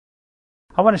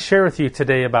I want to share with you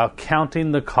today about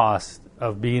counting the cost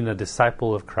of being a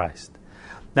disciple of Christ.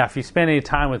 Now, if you spend any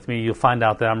time with me, you'll find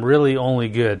out that I'm really only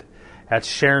good at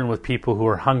sharing with people who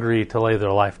are hungry to lay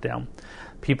their life down.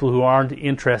 People who aren't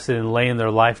interested in laying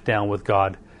their life down with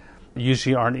God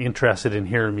usually aren't interested in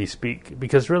hearing me speak,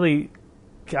 because really,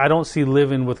 I don't see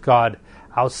living with God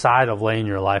outside of laying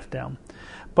your life down.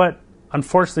 But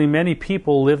unfortunately, many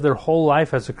people live their whole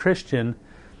life as a Christian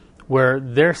where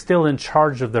they're still in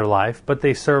charge of their life, but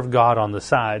they serve God on the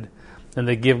side, and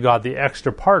they give God the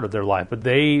extra part of their life. But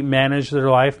they manage their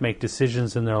life, make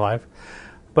decisions in their life.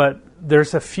 But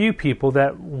there's a few people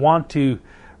that want to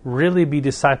really be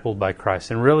discipled by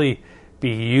Christ and really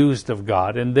be used of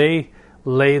God, and they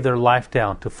lay their life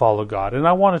down to follow God. And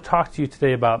I want to talk to you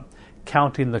today about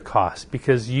counting the cost,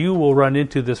 because you will run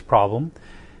into this problem,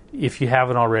 if you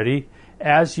haven't already,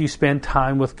 as you spend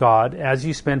time with God, as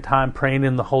you spend time praying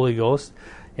in the Holy Ghost,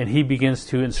 and He begins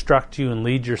to instruct you and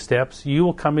lead your steps. You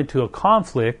will come into a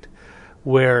conflict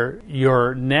where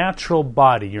your natural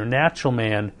body, your natural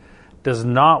man, does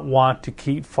not want to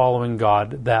keep following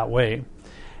God that way.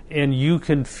 And you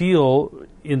can feel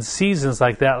in seasons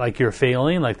like that, like you're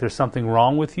failing, like there's something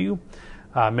wrong with you.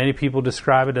 Many people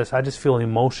describe it as, I just feel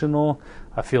emotional,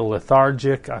 I feel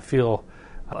lethargic, I feel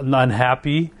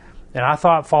unhappy. And I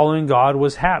thought following God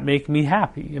was make me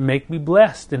happy and make me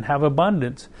blessed and have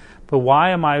abundance. But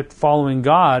why am I following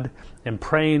God and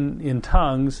praying in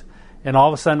tongues, and all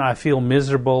of a sudden I feel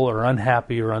miserable or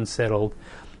unhappy or unsettled?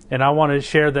 And I want to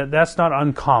share that that's not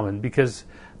uncommon, because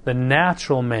the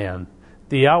natural man,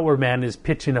 the outward man, is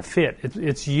pitching a fit.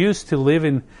 It's used to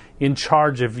living in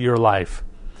charge of your life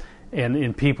and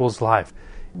in people's life.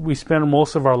 We spend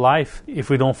most of our life, if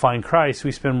we don't find Christ,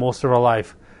 we spend most of our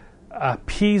life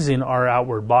appeasing our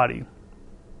outward body.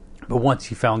 But once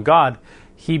you found God,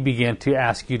 He began to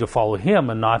ask you to follow Him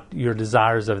and not your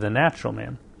desires of the natural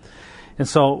man. And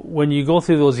so when you go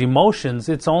through those emotions,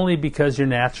 it's only because your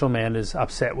natural man is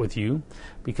upset with you,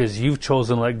 because you've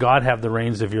chosen to let God have the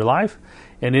reins of your life,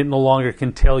 and it no longer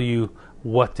can tell you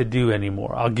what to do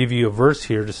anymore. I'll give you a verse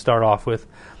here to start off with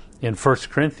in 1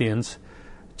 Corinthians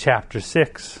chapter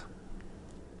 6.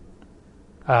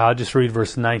 I'll just read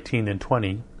verse 19 and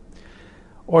 20.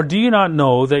 Or do you not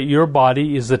know that your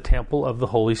body is the temple of the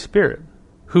Holy Spirit,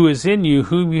 who is in you,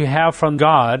 whom you have from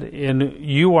God, and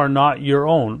you are not your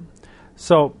own?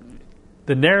 So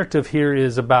the narrative here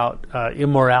is about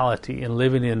immorality and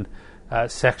living in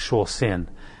sexual sin.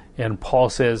 And Paul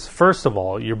says, first of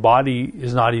all, your body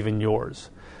is not even yours.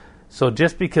 So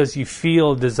just because you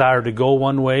feel a desire to go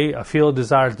one way, feel a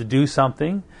desire to do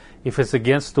something, if it's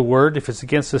against the Word, if it's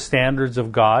against the standards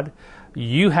of God,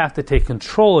 you have to take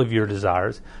control of your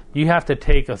desires. You have to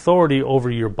take authority over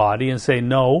your body and say,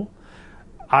 no,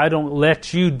 I don't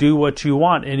let you do what you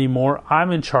want anymore.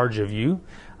 I'm in charge of you.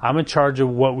 I'm in charge of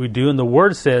what we do. And the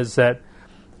Word says that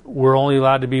we're only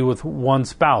allowed to be with one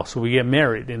spouse. So we get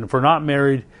married. And if we're not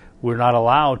married, we're not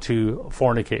allowed to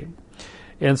fornicate.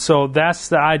 And so that's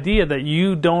the idea, that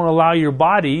you don't allow your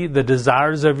body, the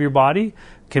desires of your body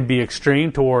can be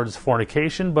extreme towards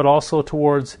fornication, but also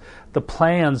towards the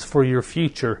plans for your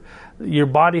future. Your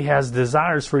body has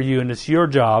desires for you, and it's your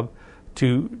job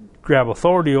to grab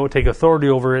authority, or take authority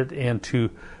over it, and to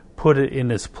put it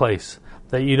in its place.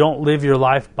 That you don't live your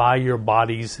life by your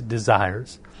body's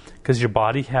desires, because your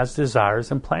body has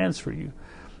desires and plans for you.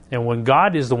 And when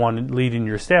God is the one leading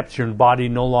your steps, your body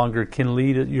no longer can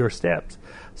lead your steps.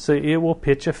 So it will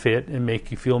pitch a fit and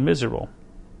make you feel miserable.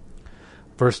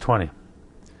 Verse 20.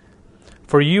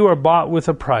 For you are bought with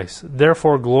a price.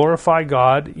 Therefore glorify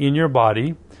God in your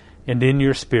body and in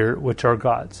your spirit, which are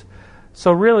God's.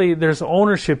 So really, there's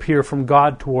ownership here from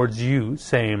God towards you,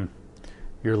 saying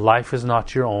your life is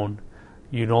not your own.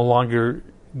 You no longer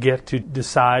get to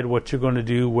decide what you're going to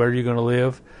do, where you're going to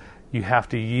live. You have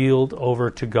to yield over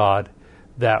to God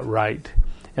that right.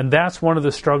 And that's one of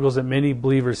the struggles that many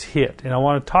believers hit. And I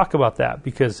want to talk about that,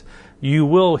 because you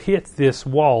will hit this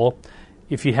wall,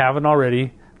 if you haven't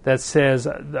already, that says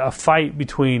a fight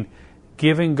between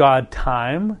giving God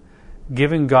time,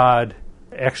 giving God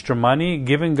extra money,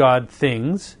 giving God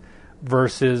things,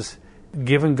 versus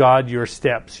giving God your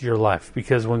steps, your life.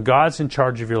 Because when God's in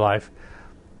charge of your life,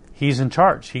 He's in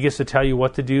charge. He gets to tell you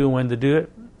what to do and when to do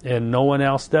it, and no one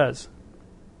else does.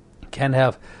 Can't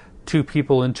have two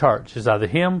people in charge. It's either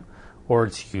Him or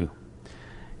it's you.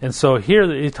 And so here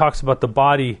it talks about the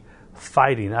body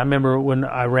fighting. I remember when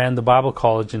I ran the Bible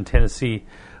college in Tennessee,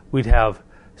 we'd have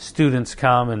students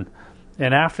come,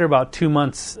 and after about 2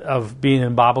 months of being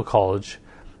in Bible college,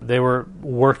 they were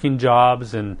working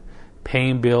jobs and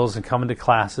paying bills and coming to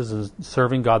classes and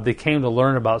serving God. They came to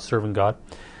learn about serving God.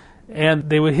 And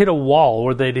they would hit a wall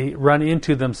where they'd run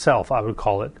into themselves, I would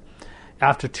call it.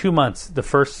 After 2 months, the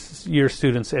first year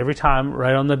students, every time,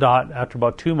 right on the dot, after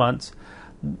about 2 months,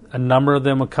 a number of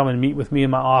them would come and meet with me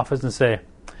in my office and say,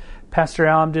 Pastor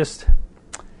Al,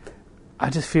 I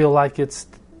just feel like it's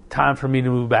time for me to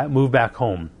move back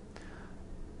home.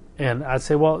 And I'd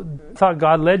say, well, I thought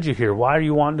God led you here. Why are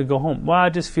you wanting to go home? Well, I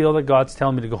just feel that God's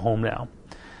telling me to go home now.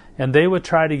 And they would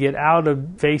try to get out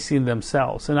of facing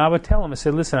themselves. And I would tell them, I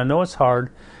said, listen, I know it's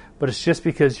hard, but it's just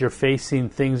because you're facing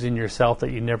things in yourself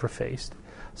that you never faced.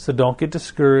 So don't get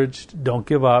discouraged. Don't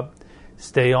give up.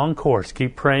 Stay on course.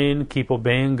 Keep praying. Keep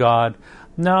obeying God.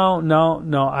 No.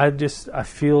 I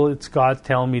feel it's God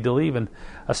telling me to leave. And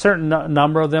a certain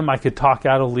number of them I could talk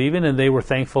out of leaving, and they were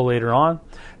thankful later on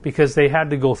because they had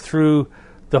to go through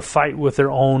the fight with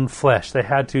their own flesh. They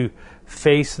had to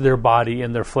face their body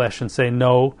and their flesh and say,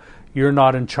 no, you're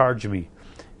not in charge of me.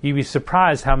 You'd be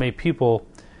surprised how many people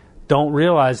don't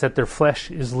realize that their flesh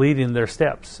is leading their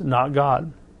steps, not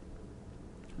God.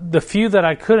 The few that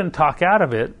I couldn't talk out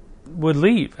of it would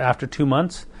leave after 2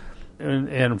 months,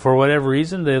 and for whatever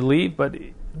reason they'd leave, but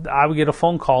I would get a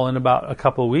phone call in about a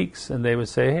couple of weeks, and they would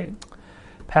say, hey,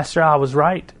 Pastor Al, I was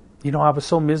right. I was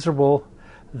so miserable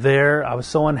there. I was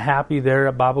so unhappy there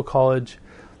at Bible college.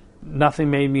 Nothing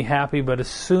made me happy, but as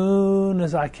soon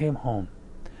as I came home,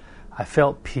 I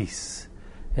felt peace,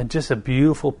 and just a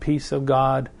beautiful peace of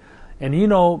God.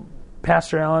 And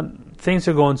Pastor Allen, things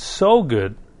are going so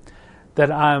good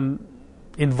that I'm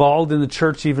involved in the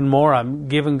church even more. I'm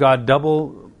giving God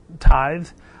double tithe,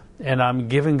 and I'm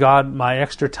giving God my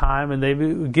extra time, and they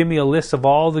would give me a list of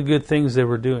all the good things they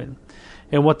were doing.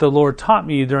 And what the Lord taught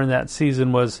me during that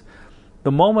season was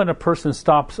the moment a person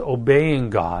stops obeying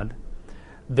God,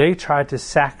 they try to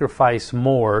sacrifice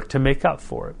more to make up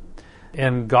for it.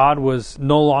 And God was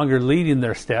no longer leading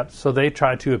their steps, so they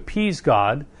tried to appease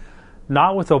God,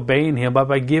 not with obeying Him, but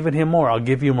by giving Him more. I'll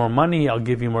give you more money, I'll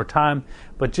give you more time,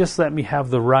 but just let me have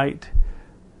the right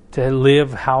to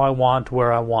live how I want,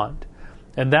 where I want.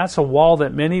 And that's a wall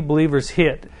that many believers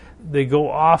hit. They go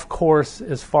off course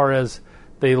as far as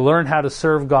they learn how to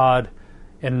serve God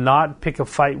and not pick a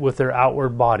fight with their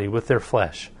outward body, with their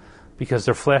flesh, because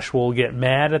their flesh will get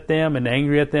mad at them and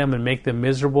angry at them and make them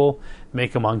miserable,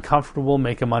 make them uncomfortable,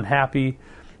 make them unhappy,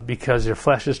 because your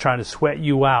flesh is trying to sweat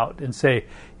you out and say,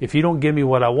 if you don't give me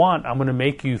what I want, I'm going to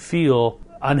make you feel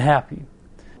unhappy.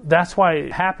 That's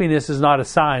why happiness is not a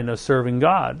sign of serving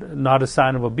God, not a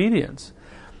sign of obedience.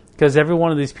 Because every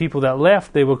one of these people that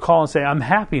left, they would call and say, I'm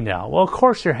happy now. Well, of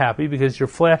course you're happy because your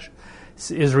flesh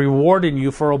is rewarding you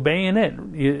for obeying it.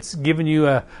 It's giving you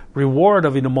a reward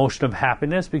of an emotion of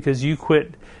happiness because you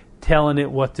quit telling it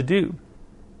what to do.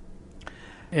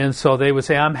 And so they would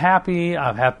say, I'm happy,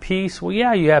 I have peace. Well,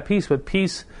 yeah, you have peace, but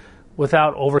peace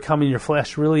without overcoming your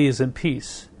flesh really isn't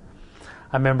peace.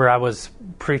 I remember I was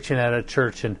preaching at a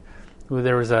church, and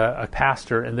there was a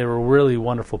pastor, and they were really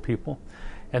wonderful people.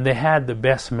 And they had the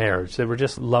best marriage. They were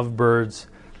just lovebirds.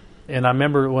 And I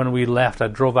remember when we left, I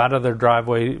drove out of their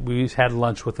driveway. We had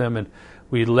lunch with them, and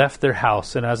we left their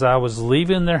house. And as I was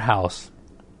leaving their house,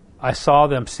 I saw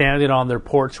them standing on their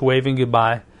porch waving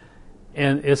goodbye.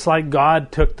 And it's like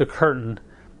God took the curtain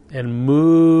and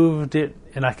moved it,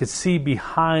 and I could see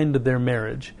behind their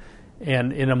marriage.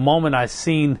 And in a moment, I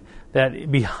seen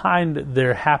that behind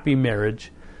their happy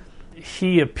marriage,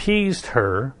 He appeased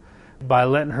her by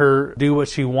letting her do what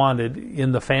she wanted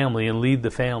in the family and lead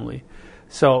the family.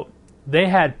 So they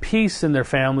had peace in their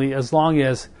family as long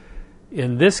as,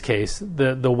 in this case,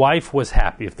 the wife was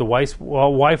happy. If the wife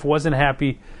wasn't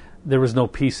happy, there was no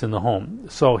peace in the home.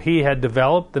 So he had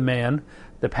developed,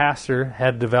 the pastor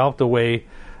had developed a way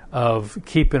of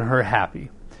keeping her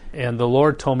happy. And the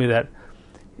Lord told me that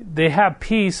they have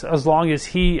peace as long as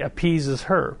He appeases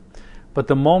her. But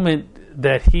the moment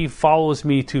that He follows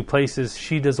me to places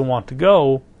she doesn't want to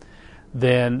go,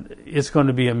 then it's going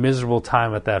to be a miserable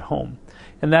time at that home.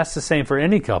 And that's the same for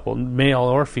any couple, male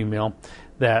or female,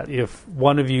 that if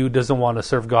one of you doesn't want to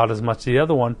serve God as much as the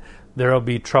other one, there will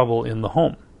be trouble in the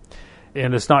home.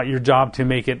 And it's not your job to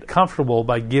make it comfortable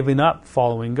by giving up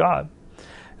following God.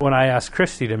 When I asked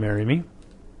Christy to marry me,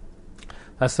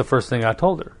 that's the first thing I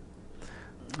told her.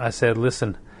 I said,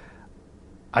 listen,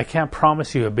 I can't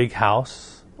promise you a big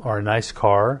house or a nice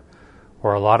car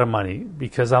or a lot of money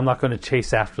because I'm not going to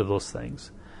chase after those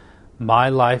things. My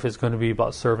life is going to be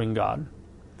about serving God.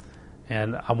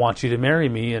 And I want you to marry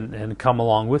me and come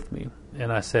along with me.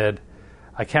 And I said,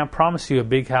 I can't promise you a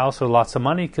big house or lots of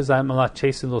money because I'm not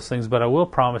chasing those things, but I will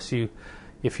promise you,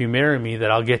 if you marry me,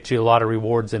 that I'll get you a lot of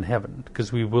rewards in heaven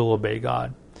because we will obey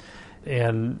God.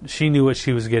 And she knew what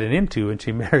she was getting into, and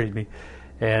she married me.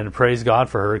 And praise God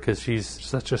for her, because she's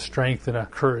such a strength and a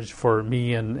courage for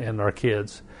me and our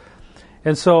kids.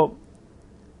 And so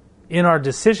in our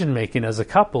decision making as a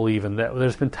couple, even, that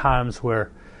there's been times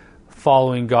where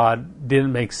following God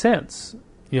didn't make sense.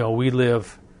 We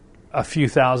live a few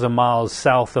thousand miles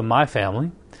south of my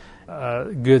family, a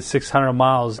good 600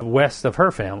 miles west of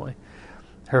her family.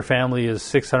 Her family is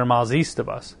 600 miles east of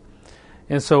us.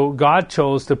 And so God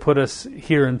chose to put us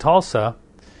here in Tulsa,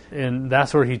 and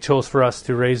that's where He chose for us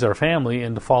to raise our family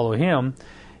and to follow Him.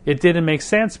 It didn't make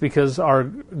sense because our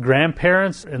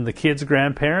grandparents and the kids'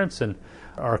 grandparents and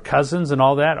our cousins and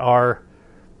all that are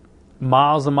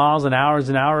miles and miles and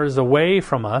hours away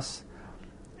from us.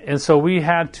 And so we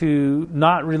had to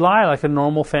not rely like a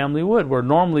normal family would, where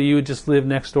normally you would just live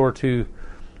next door to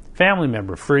family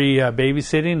member, free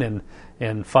babysitting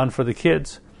and fun for the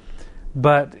kids.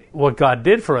 But what God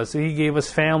did for us, He gave us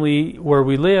family where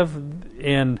we live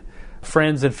and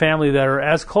friends and family that are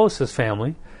as close as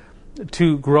family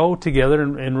to grow together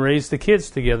and raise the kids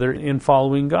together in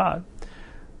following God.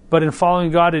 But in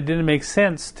following God, it didn't make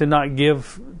sense to not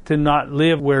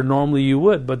live where normally you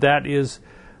would. But that is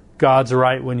God's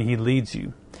right when He leads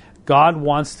you. God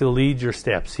wants to lead your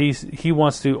steps. He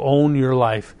wants to own your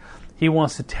life. He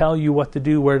wants to tell you what to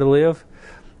do, where to live.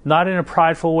 Not in a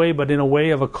prideful way, but in a way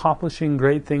of accomplishing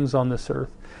great things on this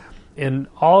earth. And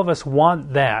all of us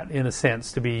want that, in a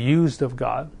sense, to be used of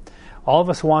God. All of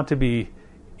us want to be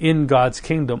in God's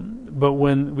kingdom. But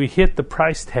when we hit the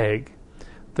price tag,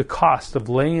 the cost of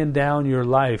laying down your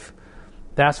life,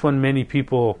 that's when many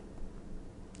people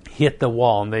hit the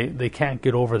wall and they can't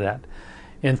get over that.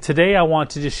 And today I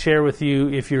want to just share with you,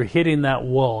 if you're hitting that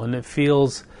wall and it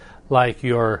feels like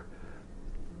you're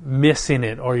missing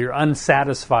it, or you're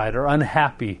unsatisfied or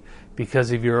unhappy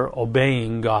because of your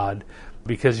obeying God,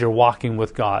 because you're walking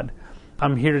with God,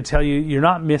 I'm here to tell you, you're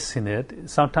not missing it.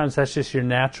 Sometimes that's just your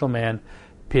natural man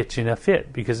pitching a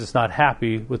fit because it's not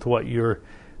happy with what you're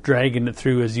dragging it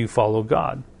through as you follow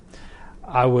God.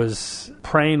 I was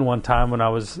praying one time when I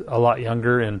was a lot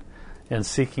younger and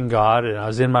seeking God, and I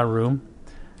was in my room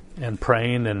and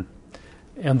praying,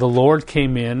 and the Lord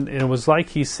came in, and it was like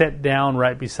He sat down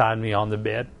right beside me on the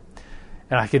bed.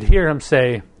 And I could hear Him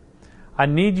say, I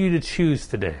need you to choose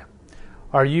today.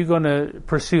 Are you going to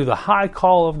pursue the high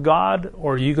call of God,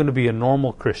 or are you going to be a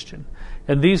normal Christian?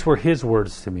 And these were His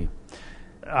words to me.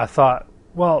 I thought,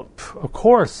 well, of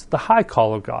course, the high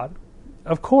call of God.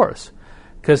 Of course.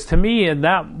 Because to me, in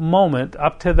that moment,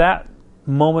 up to that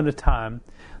moment of time,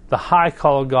 the high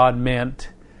call of God meant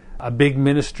a big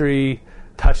ministry,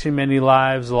 touching many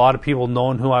lives, a lot of people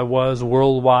knowing who I was,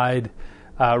 worldwide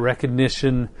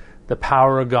recognition, the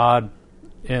power of God,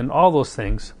 and all those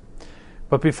things.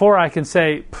 But before I can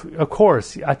say, of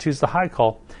course, I choose the high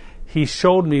call, He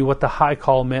showed me what the high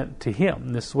call meant to Him.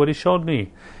 And this is what He showed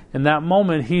me. In that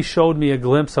moment, He showed me a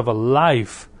glimpse of a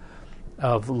life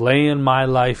of laying my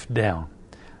life down,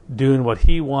 doing what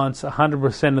He wants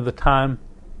 100% of the time,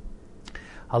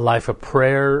 a life of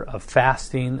prayer, of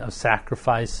fasting, of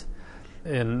sacrifice.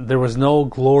 And there was no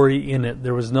glory in it.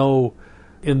 There was no,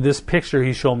 in this picture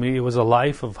He showed me, it was a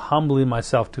life of humbling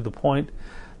myself to the point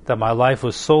that my life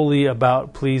was solely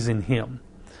about pleasing Him.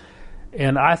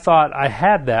 And I thought I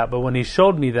had that, but when He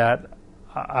showed me that,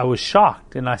 I was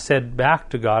shocked. And I said back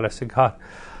to God, I said, God,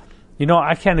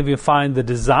 I can't even find the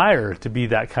desire to be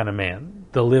that kind of man,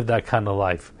 to live that kind of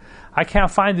life. I can't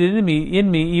find it in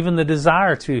me even the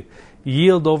desire to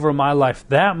yield over my life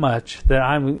that much, that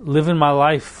I'm living my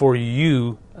life for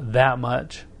You that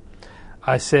much.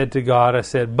 I said to God,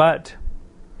 but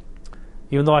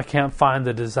even though I can't find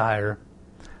the desire,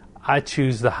 I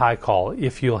choose the high call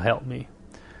if You'll help me.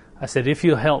 I said, if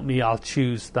You'll help me, I'll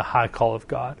choose the high call of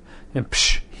God. And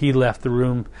He left the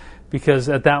room, because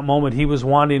at that moment He was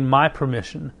wanting my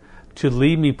permission to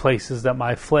lead me places that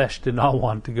my flesh did not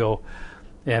want to go.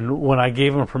 And when I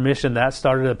gave Him permission, that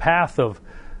started a path of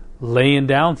laying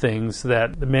down things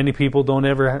that many people don't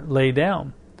ever lay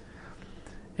down.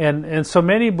 And so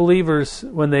many believers,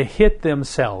 when they hit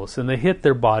themselves and they hit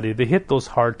their body, they hit those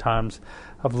hard times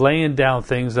of laying down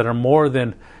things that are more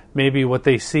than maybe what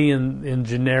they see in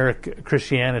generic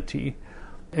Christianity,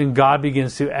 and God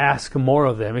begins to ask more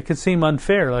of them. It can seem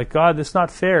unfair, like, God, it's not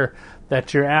fair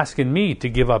that you're asking me to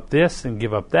give up this and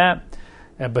give up that,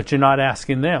 but you're not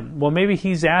asking them. Well, maybe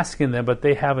He's asking them, but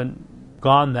they haven't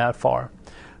gone that far.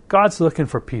 God's looking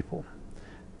for people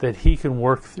that He can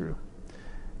work through.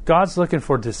 God's looking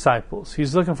for disciples.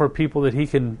 He's looking for people that He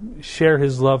can share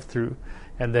His love through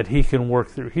and that He can work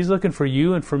through. He's looking for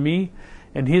you and for me,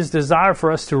 and His desire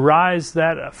for us to rise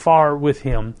that far with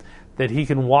Him, that He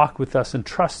can walk with us and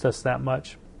trust us that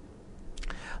much.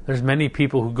 There's many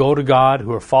people who go to God,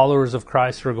 who are followers of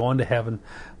Christ, who are going to heaven,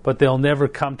 but they'll never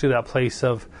come to that place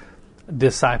of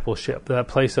discipleship, that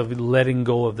place of letting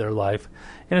go of their life.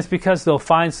 And it's because they'll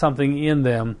find something in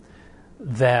them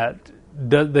that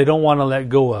they don't want to let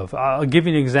go of. I'll give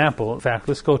you an example. In fact,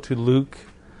 let's go to Luke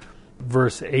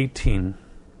verse 18.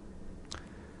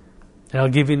 And I'll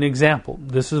give you an example.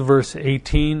 This is verse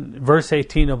 18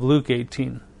 of Luke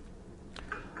 18.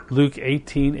 Luke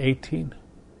 18:18.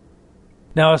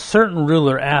 Now a certain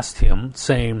ruler asked him,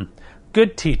 saying,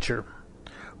 Good teacher,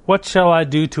 what shall I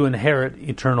do to inherit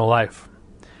eternal life?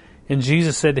 And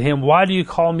Jesus said to him, Why do you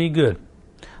call me good?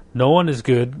 No one is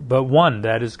good but one,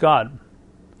 that is God.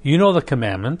 You know the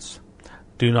commandments.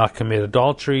 Do not commit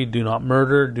adultery, do not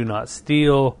murder, do not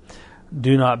steal,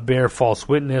 do not bear false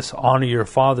witness, honor your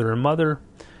father and mother.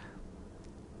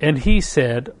 And he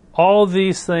said, All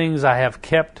these things I have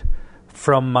kept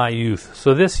from my youth.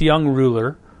 So this young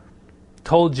ruler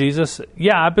told Jesus,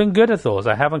 yeah, I've been good at those.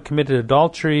 I haven't committed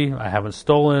adultery, I haven't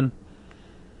stolen,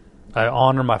 I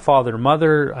honor my father and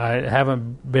mother, I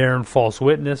haven't borne false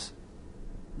witness.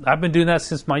 I've been doing that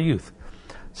since my youth.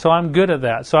 So I'm good at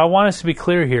that. So I want us to be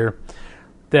clear here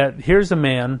that here's a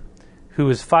man who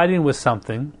is fighting with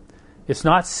something. It's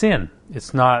not sin.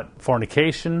 It's not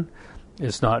fornication.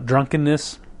 It's not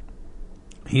drunkenness.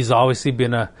 He's obviously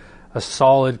been a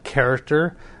solid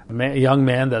character, a young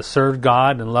man that served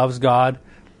God and loves God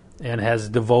and has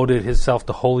devoted himself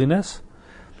to holiness.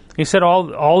 He said,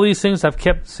 all these things I've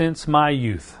kept since my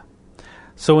youth.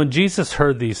 So when Jesus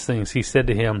heard these things, he said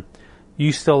to him,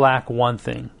 You still lack one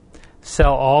thing.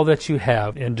 Sell all that you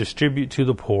have and distribute to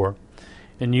the poor,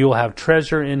 and you will have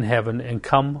treasure in heaven, and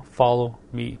come follow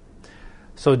me.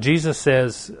 So Jesus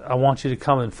says, I want you to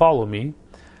come and follow me,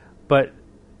 but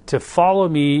to follow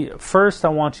me, first I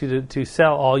want you to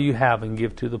sell all you have and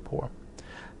give to the poor.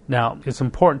 Now, it's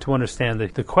important to understand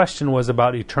that the question was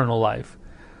about eternal life.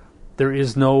 There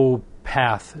is no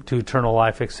path to eternal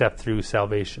life except through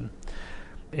salvation.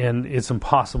 And it's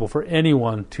impossible for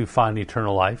anyone to find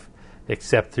eternal life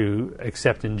except through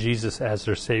accepting Jesus as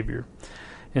their Savior.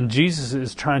 And Jesus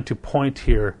is trying to point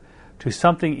here to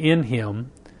something in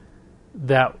him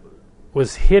that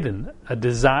was hidden, a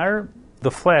desire,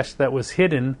 the flesh that was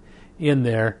hidden in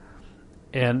there.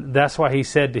 And that's why he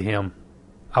said to him,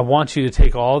 I want you to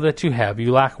take all that you have.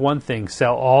 You lack one thing.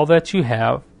 Sell all that you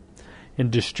have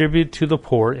and distribute to the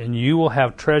poor, and you will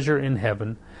have treasure in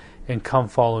heaven, and come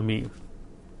follow me.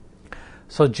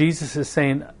 So Jesus is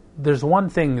saying, there's one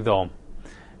thing though,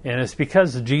 and it's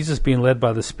because Jesus, being led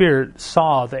by the Spirit,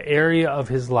 saw the area of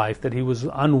his life that he was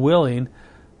unwilling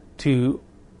to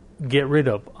get rid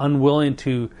of, unwilling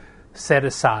to set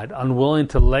aside, unwilling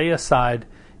to lay aside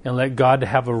and let God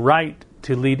have a right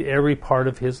to lead every part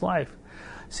of his life.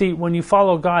 See, when you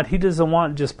follow God, he doesn't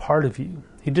want just part of you.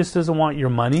 He just doesn't want your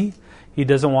money. He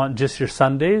doesn't want just your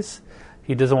Sundays.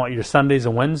 He doesn't want your Sundays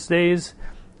and Wednesdays.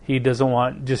 He doesn't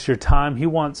want just your time. He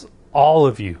wants all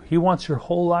of you. He wants your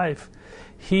whole life.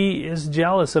 He is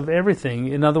jealous of everything.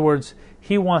 In other words,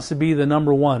 he wants to be the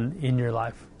number one in your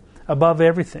life, above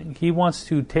everything. He wants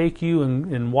to take you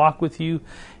and walk with you,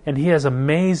 and he has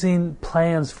amazing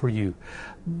plans for you.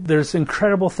 There's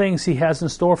incredible things he has in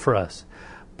store for us.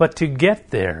 But to get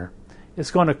there, it's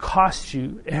going to cost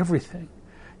you everything.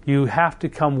 You have to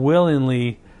come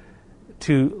willingly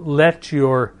to let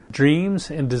your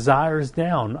dreams and desires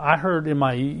down. I heard in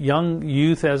my young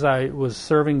youth as I was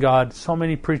serving God, so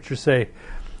many preachers say,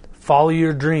 follow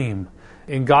your dream.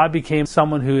 And God became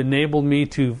someone who enabled me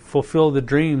to fulfill the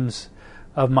dreams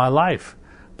of my life.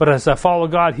 But as I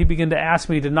followed God, he began to ask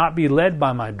me to not be led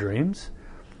by my dreams,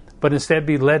 but instead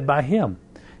be led by him.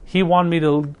 He wanted me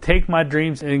to take my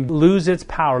dreams and lose its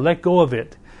power, let go of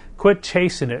it, quit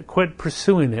chasing it, quit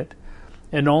pursuing it,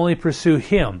 and only pursue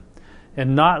him.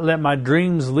 And not let my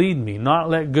dreams lead me, not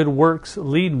let good works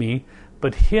lead me,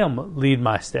 but him lead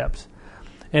my steps.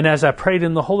 And as I prayed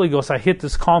in the Holy Ghost, I hit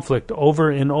this conflict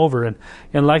over and over.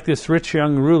 And like this rich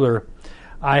young ruler,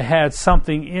 I had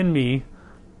something in me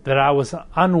that I was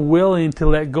unwilling to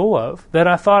let go of, that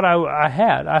I thought I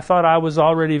had. I thought I was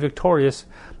already victorious.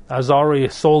 I was already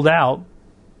sold out.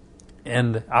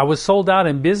 And I was sold out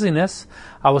in busyness.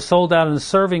 I was sold out in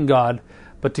serving God.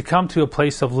 But to come to a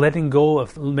place of letting go,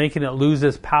 of making it lose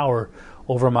its power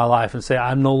over my life and say,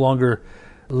 I'm no longer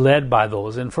led by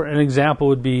those. And for an example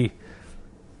would be,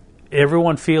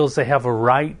 everyone feels they have a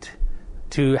right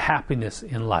to happiness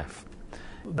in life.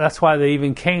 That's why they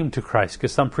even came to Christ,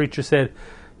 because some preacher said,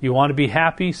 you want to be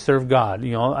happy, serve God.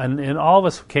 And all of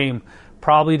us came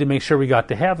probably to make sure we got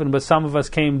to heaven, but some of us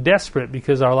came desperate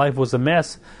because our life was a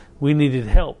mess. We needed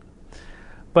help.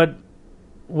 But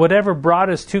whatever brought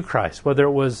us to Christ, whether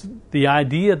it was the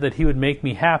idea that he would make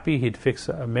me happy, he'd fix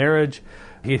a marriage,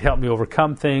 he'd help me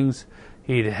overcome things,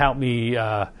 he'd help me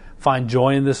find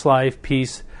joy in this life,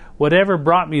 peace, whatever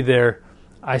brought me there,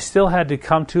 I still had to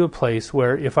come to a place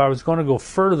where if I was going to go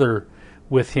further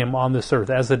with him on this earth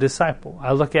as a disciple,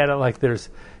 I look at it like there's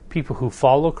people who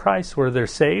follow Christ where they're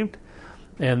saved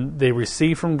and they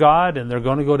receive from God and they're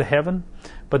going to go to heaven,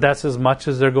 but that's as much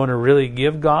as they're going to really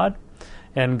give God,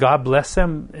 and God bless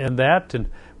them in that.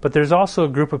 But there's also a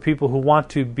group of people who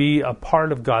want to be a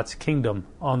part of God's kingdom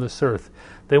on this earth.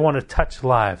 They want to touch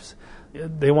lives.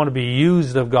 They want to be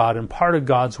used of God and part of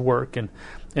God's work, and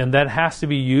that has to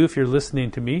be you if you're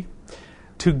listening to me.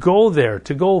 To go there,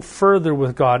 to go further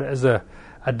with God as a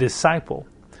disciple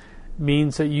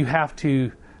means that you have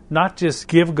to not just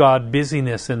give God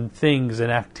busyness and things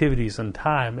and activities and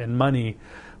time and money,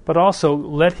 but also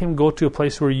let him go to a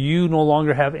place where you no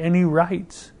longer have any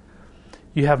rights.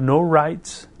 You have no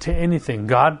rights to anything.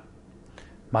 God,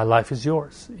 my life is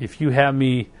yours. If you have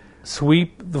me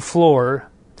sweep the floor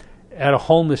at a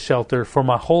homeless shelter for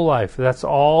my whole life, that's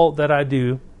all that I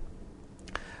do,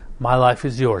 my life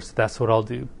is yours. That's what I'll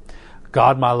do.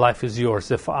 God, my life is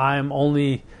yours. If I'm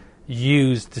only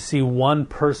used to see one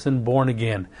person born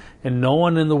again and no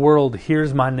one in the world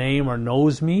hears my name or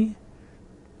knows me,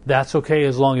 that's okay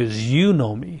as long as you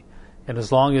know me and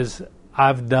as long as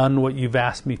I've done what you've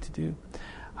asked me to do.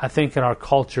 I think in our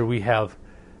culture we have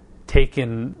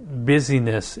taken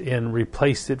busyness and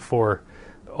replaced it for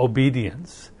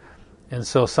obedience. And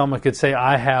so someone could say,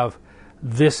 I have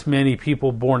this many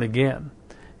people born again.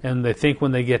 And they think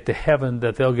when they get to heaven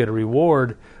that they'll get a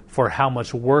reward for how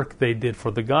much work they did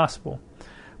for the gospel.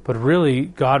 But really,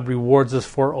 God rewards us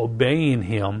for obeying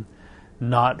him,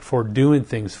 not for doing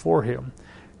things for him.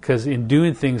 Because in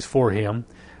doing things for him,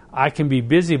 I can be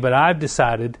busy, but I've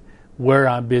decided where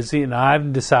I'm busy and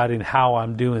I'm deciding how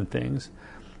I'm doing things.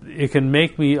 It can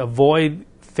make me avoid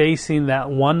facing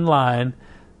that one line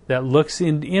that looks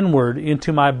inward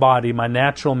into my body, my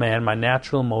natural man, my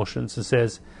natural emotions, and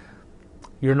says,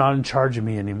 you're not in charge of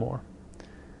me anymore.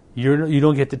 You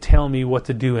don't get to tell me what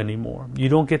to do anymore. You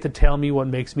don't get to tell me what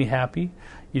makes me happy.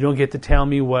 You don't get to tell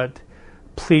me what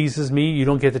pleases me. You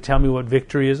don't get to tell me what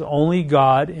victory is. Only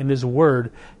God and his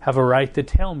word have a right to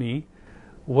tell me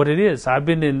what it is. I've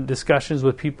been in discussions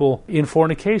with people in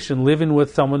fornication, living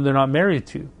with someone they're not married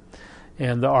to.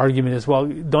 And the argument is, well,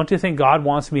 don't you think God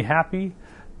wants me happy?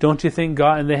 Don't you think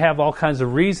God... And they have all kinds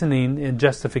of reasoning and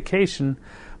justification.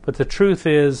 But the truth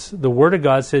is, the Word of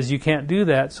God says you can't do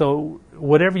that. So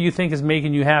whatever you think is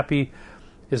making you happy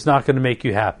is not going to make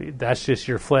you happy. That's just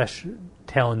your flesh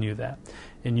telling you that.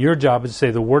 And your job is to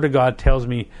say, the Word of God tells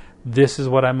me this is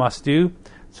what I must do,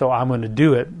 so I'm going to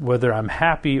do it, whether I'm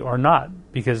happy or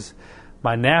not, because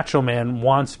my natural man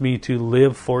wants me to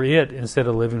live for it instead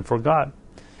of living for God.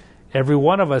 Every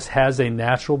one of us has a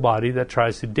natural body that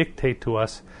tries to dictate to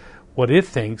us what it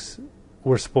thinks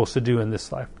we're supposed to do in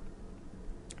this life.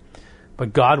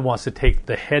 But God wants to take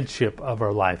the headship of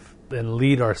our life and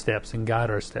lead our steps and guide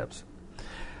our steps.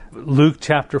 Luke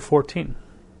chapter 14.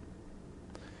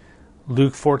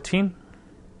 Luke 14.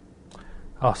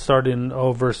 I'll start in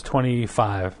verse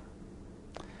 25.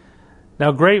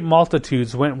 Now great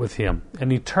multitudes went with him,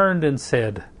 and he turned and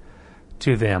said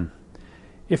to them,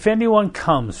 if anyone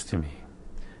comes to me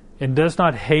and does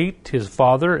not hate his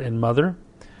father and mother,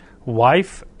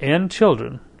 wife and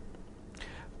children,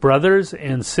 brothers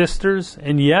and sisters,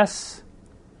 and yes,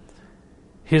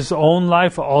 his own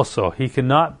life also, he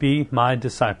cannot be my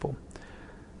disciple.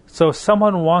 So if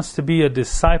someone wants to be a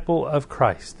disciple of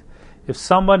Christ, if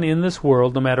someone in this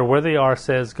world, no matter where they are,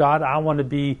 says, God, I want to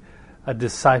be a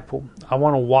disciple. I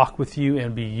want to walk with you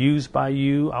and be used by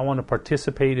you. I want to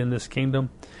participate in this kingdom.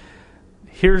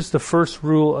 Here's the first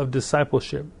rule of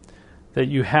discipleship, that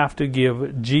you have to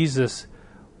give Jesus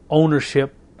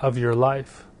ownership of your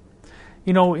life.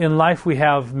 You know, in life we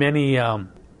have many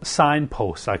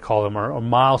signposts, I call them, or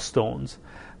milestones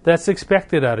that's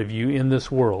expected out of you in this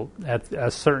world. At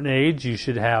a certain age, you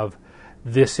should have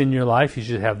this in your life. You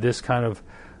should have this kind of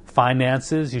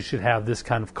finances. You should have this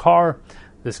kind of car,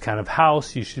 this kind of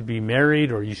house. You should be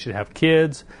married, or you should have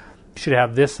kids. You should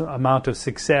have this amount of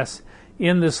success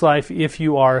in this life if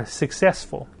you are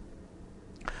successful.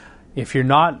 If you're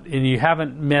not, and you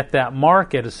haven't met that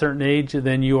mark at a certain age,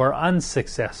 then you are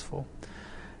unsuccessful.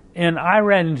 And I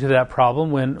ran into that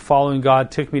problem when following God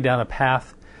took me down a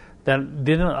path that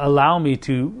didn't allow me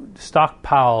to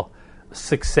stockpile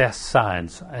success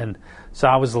signs. And so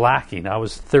I was lacking. I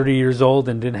was 30 years old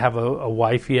and didn't have a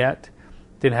wife yet,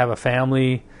 didn't have a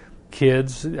family,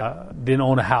 kids, didn't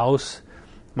own a house.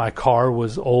 My car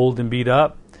was old and beat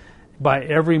up. by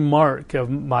every mark of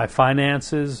my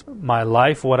finances, my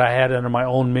life, what I had under my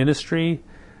own ministry,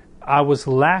 I was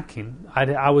lacking.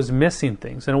 I was missing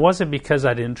things. And it wasn't because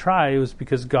I didn't try. It was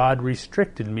because God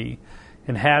restricted me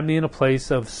and had me in a place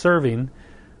of serving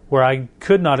where I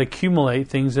could not accumulate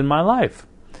things in my life.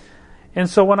 And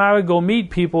so when I would go meet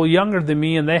people younger than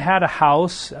me and they had a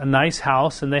house, a nice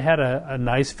house, and they had a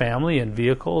nice family and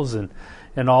vehicles and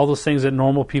all those things that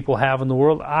normal people have in the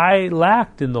world, I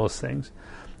lacked in those things.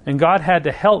 And God had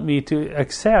to help me to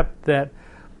accept that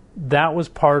that was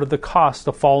part of the cost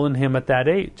of following Him at that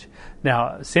age.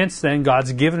 Now, since then,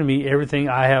 God's given me everything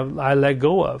I let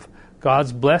go of.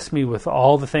 God's blessed me with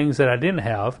all the things that I didn't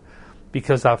have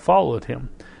because I followed Him.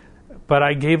 But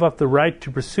I gave up the right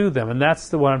to pursue them, and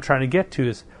that's what I'm trying to get to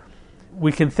is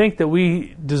we can think that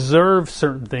we deserve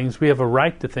certain things, we have a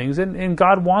right to things, and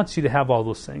God wants you to have all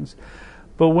those things.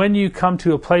 But when you come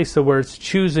to a place where it's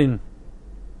choosing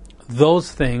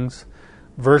those things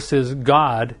versus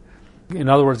God, in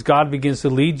other words, God begins to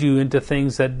lead you into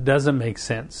things that doesn't make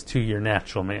sense to your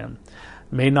natural man.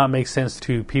 It may not make sense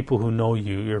to people who know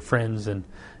you, your friends and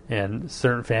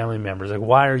certain family members. Like,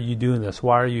 why are you doing this?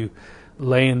 Why are you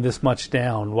laying this much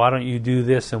down? Why don't you do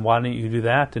this and why don't you do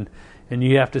that? And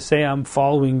you have to say, I'm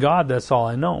following God, that's all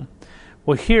I know.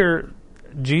 Well, here,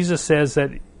 Jesus says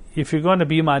that if you're going to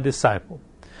be my disciple,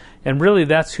 and really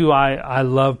that's who I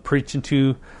love preaching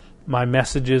to. My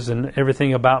messages and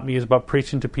everything about me is about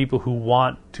preaching to people who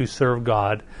want to serve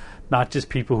God, not just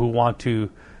people who want to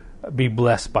be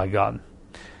blessed by God.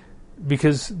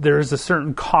 Because there is a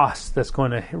certain cost that's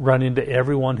going to run into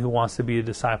everyone who wants to be a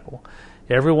disciple.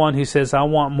 Everyone who says, I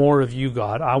want more of you,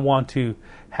 God. I want to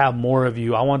have more of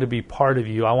you. I want to be part of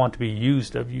you. I want to be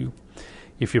used of you.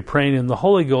 If you're praying in the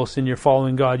Holy Ghost and you're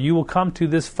following God, you will come to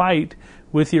this fight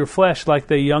with your flesh like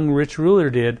the young rich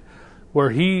ruler did,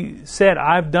 where he said,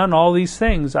 I've done all these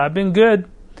things. I've been good.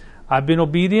 I've been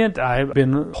obedient. I've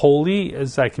been holy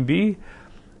as I can be.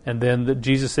 And then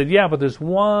Jesus said, yeah, but there's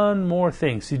one more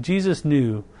thing. See, Jesus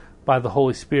knew by the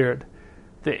Holy Spirit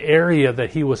the area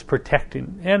that he was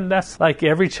protecting. And that's like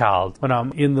every child. When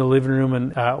I'm in the living room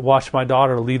and watch my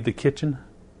daughter leave the kitchen,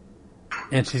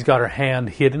 and she's got her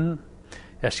hand hidden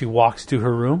as she walks to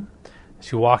her room.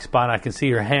 She walks by and I can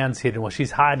see her hands hidden. Well,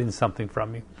 she's hiding something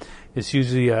from me. It's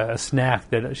usually a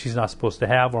snack that she's not supposed to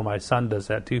have, or my son does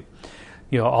that too.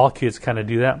 You know, all kids kind of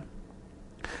do that.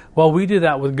 Well, we do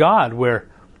that with God, where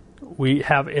we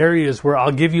have areas where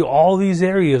I'll give you all these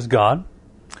areas, God,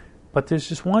 but there's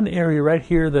just one area right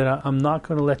here that I'm not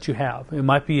going to let you have. It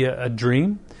might be a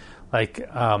dream, like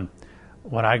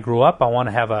when I grow up, I want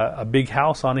to have a big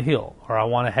house on a hill, or I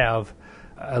want to have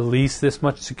at least this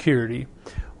much security,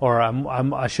 or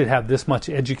I should have this much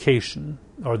education,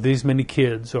 or these many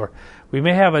kids, or we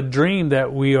may have a dream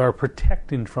that we are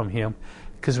protecting from Him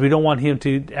because we don't want Him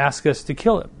to ask us to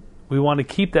kill it. We want to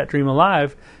keep that dream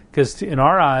alive because in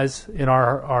our eyes, in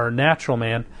our natural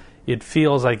man, it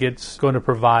feels like it's going to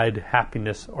provide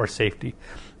happiness or safety.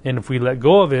 And if we let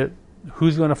go of it,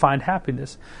 who's going to find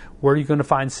happiness? Where are you going to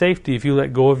find safety if you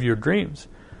let go of your dreams?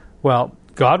 Well,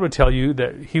 God would tell you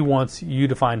that He wants you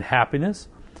to find happiness,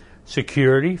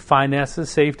 security,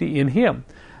 finances, safety in Him,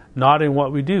 not in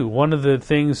what we do. One of the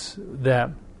things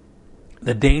that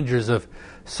the dangers of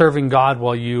serving God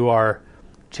while you are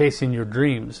chasing your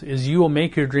dreams is you will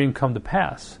make your dream come to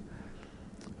pass.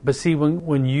 But see,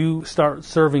 when you start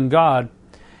serving God,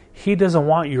 He doesn't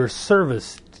want your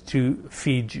service to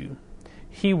feed you.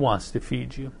 He wants to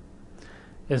feed you.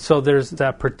 And so there's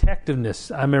that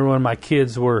protectiveness. I remember when my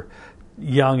kids were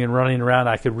young and running around,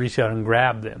 I could reach out and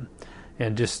grab them.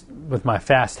 And just with my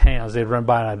fast hands, they'd run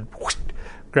by and I'd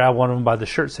grab one of them by the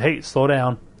shirt and say, hey, slow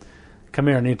down. Come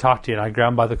here, I need to talk to you. And I'd grab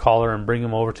him by the collar and bring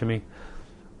him over to me.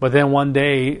 But then one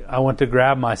day I went to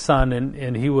grab my son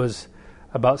and he was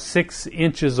about 6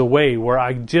 inches away where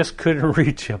I just couldn't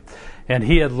reach him. And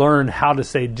he had learned how to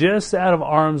say just out of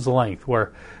arm's length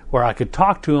where I could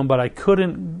talk to him, but I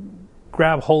couldn't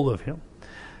grab hold of him.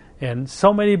 And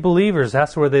so many believers,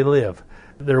 that's where they live.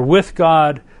 They're with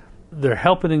God, they're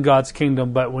helping in God's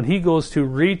kingdom, but when He goes to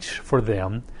reach for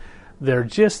them, they're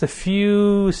just a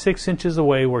few 6 inches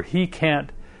away where He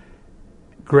can't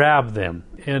grab them.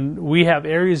 And we have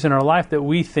areas in our life that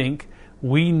we think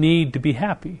we need to be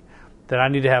happy. That I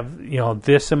need to have,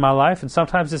 this in my life. And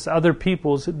sometimes it's other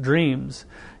people's dreams.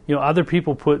 Other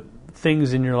people put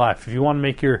things in your life. If you want to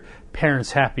make your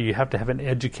parents happy, you have to have an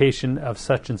education of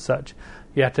such and such.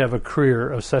 You have to have a career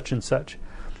of such and such.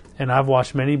 And I've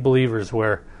watched many believers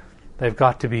where they've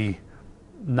got to be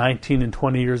 19 and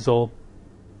 20 years old,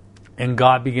 and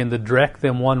God began to direct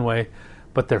them one way,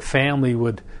 but their family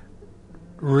would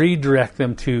redirect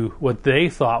them to what they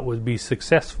thought would be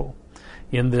successful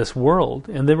in this world.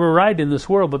 And they were right in this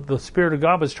world, but the Spirit of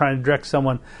God was trying to direct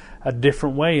someone a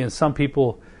different way. And some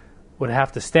people would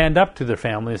have to stand up to their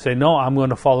family and say, no, I'm going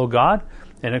to follow God.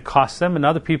 And it cost them. And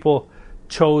other people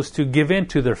chose to give in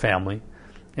to their family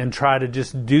and try to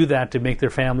just do that to make their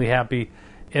family happy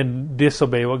and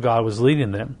disobey what God was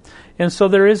leading them. And so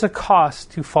there is a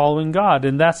cost to following God.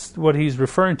 And that's what he's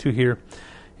referring to here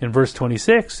in verse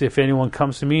 26. If anyone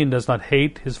comes to me and does not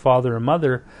hate his father or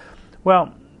mother,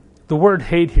 well, the word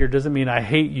hate here doesn't mean I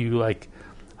hate you like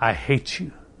I hate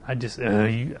you. I just,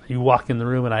 you walk in the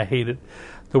room and I hate it.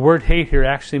 The word hate here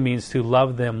actually means to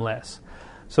love them less.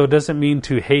 So it doesn't mean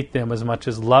to hate them as much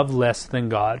as love less than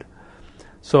God.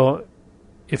 So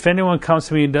if anyone comes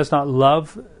to me and does not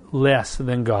love less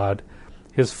than God,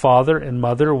 his father and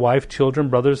mother, wife, children,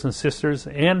 brothers and sisters,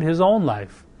 and his own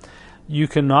life, you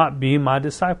cannot be my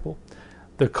disciple.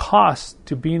 The cost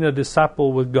to being a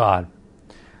disciple with God,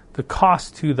 the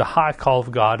cost to the high call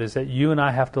of God, is that you and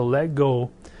I have to let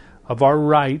go of our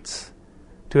rights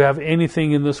to have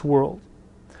anything in this world.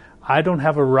 I don't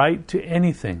have a right to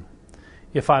anything.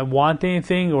 If I want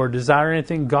anything or desire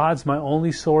anything, God's my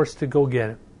only source to go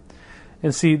get it.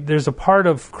 And see, there's a part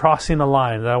of crossing a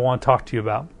line that I want to talk to you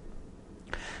about.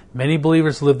 Many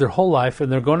believers live their whole life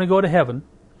and they're going to go to heaven,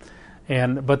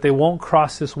 but they won't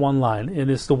cross this one line. And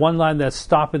it's the one line that's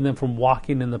stopping them from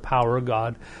walking in the power of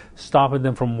God, stopping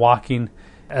them from walking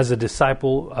as a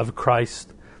disciple of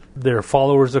Christ. They're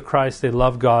followers of Christ, they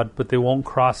love God, but they won't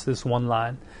cross this one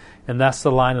line. And that's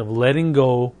the line of letting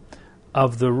go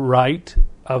of the right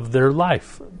of their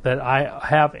life, that I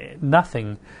have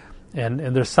nothing. And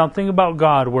there's something about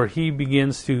God where he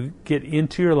begins to get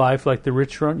into your life like the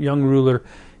rich young ruler,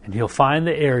 and he'll find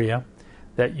the area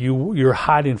that you're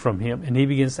hiding from him, and he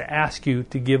begins to ask you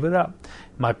to give it up.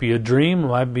 It might be a dream, it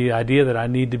might be the idea that I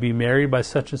need to be married by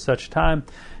such and such time.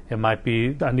 It might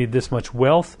be I need this much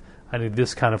wealth, I need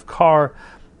this kind of car,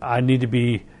 I need to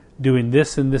be doing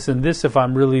this and this and this if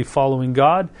I'm really following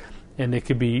God. And it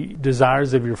could be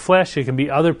desires of your flesh, it can be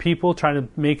other people trying to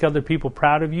make other people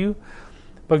proud of you.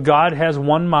 But God has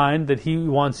one mind, that he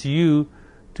wants you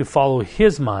to follow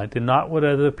his mind and not what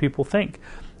other people think.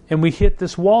 And we hit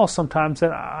this wall sometimes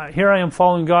that here I am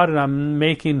following God and I'm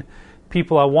making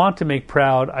people I want to make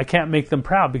proud. I can't make them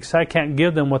proud because I can't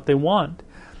give them what they want.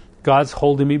 God's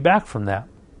holding me back from that.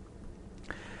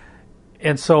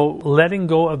 And so letting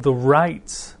go of the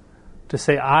rights to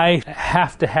say, I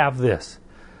have to have this.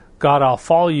 God, I'll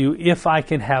follow you if I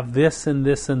can have this and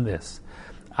this and this.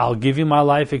 I'll give you my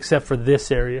life except for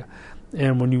this area.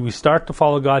 And when we start to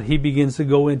follow God, he begins to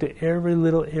go into every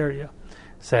little area.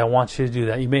 Say, I want you to do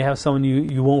that. You may have someone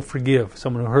you won't forgive,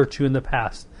 someone who hurt you in the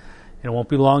past. And it won't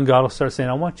be long, God will start saying,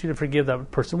 I want you to forgive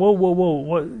that person. Whoa,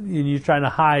 what? And you're trying to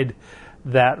hide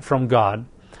that from God.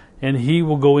 And he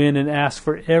will go in and ask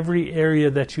for every area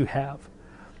that you have.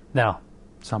 Now,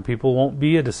 some people won't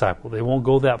be a disciple. They won't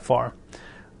go that far.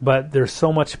 But there's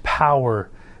so much power,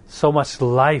 so much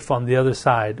life on the other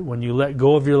side. When you let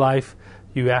go of your life,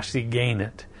 you actually gain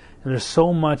it. And there's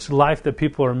so much life that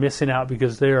people are missing out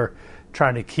because they are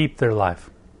trying to keep their life.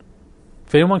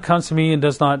 If anyone comes to me and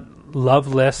does not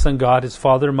love less than God, his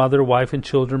father, mother, wife, and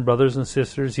children, brothers and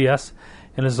sisters, yes,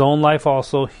 and his own life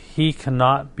also, he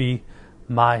cannot be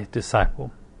my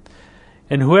disciple.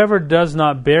 And whoever does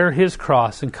not bear his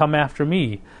cross and come after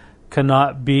me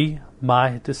cannot be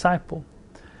my disciple.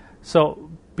 So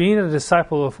being a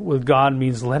disciple with God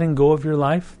means letting go of your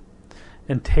life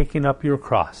and taking up your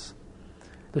cross.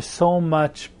 There's so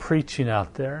much preaching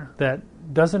out there that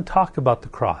doesn't talk about the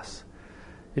cross.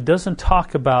 It doesn't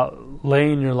talk about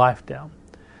laying your life down.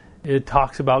 It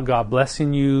talks about God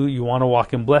blessing you. You want to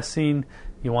walk in blessing.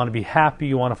 You want to be happy.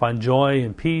 You want to find joy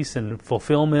and peace and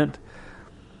fulfillment.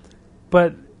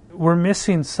 But we're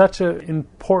missing such an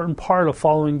important part of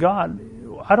following God.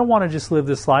 I don't want to just live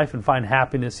this life and find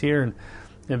happiness here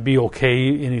and be okay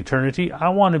in eternity. I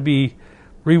want to be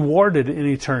rewarded in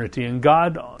eternity and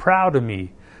God proud of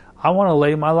me. I want to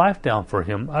lay my life down for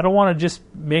him. I don't want to just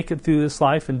make it through this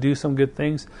life and do some good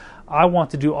things. I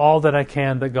want to do all that I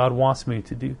can that God wants me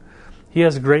to do. He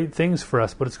has great things for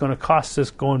us, but it's going to cost us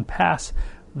going past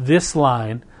this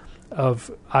line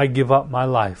of I give up my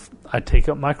life. I take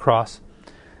up my cross.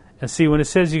 And see, when it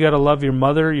says you got to love your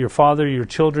mother, your father, your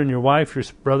children, your wife, your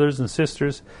brothers and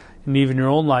sisters, and even your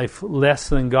own life less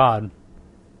than God,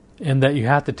 and that you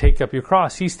have to take up your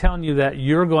cross, he's telling you that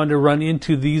you're going to run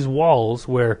into these walls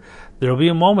where there will be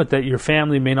a moment that your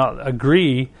family may not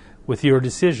agree with your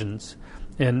decisions.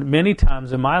 And many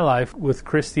times in my life with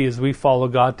Christy, as we follow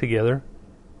God together,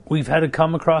 we've had to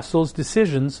come across those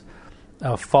decisions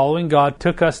Following God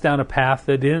took us down a path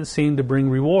that didn't seem to bring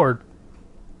reward,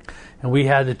 and we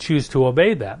had to choose to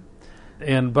obey that.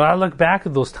 But I look back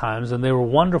at those times, and they were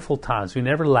wonderful times. We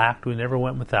never lacked, we never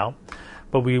went without,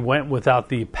 but we went without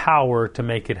the power to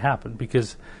make it happen,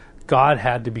 because God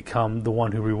had to become the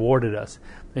one who rewarded us.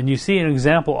 And you see an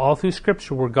example all through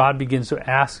Scripture where God begins to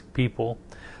ask people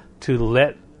to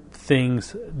let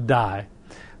things die,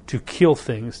 to kill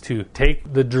things, to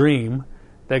take the dream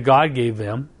that God gave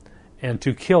them and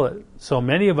to kill it. So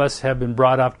many of us have been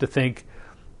brought up to think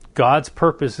God's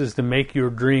purpose is to make your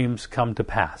dreams come to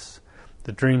pass,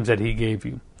 the dreams that He gave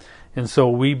you. And so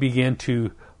we begin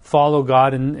to follow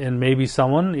God, and maybe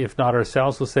someone, if not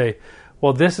ourselves, will say,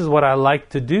 well, this is what I like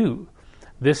to do.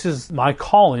 This is my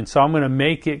calling, so I'm going to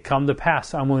make it come to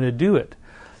pass. I'm going to do it.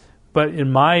 But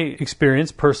in my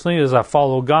experience, personally, as I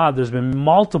follow God, there's been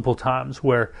multiple times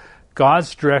where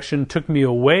God's direction took me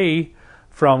away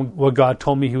from what God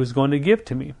told me He was going to give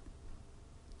to me.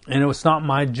 And it was not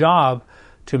my job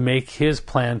to make His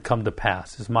plan come to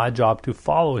pass. It's my job to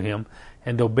follow Him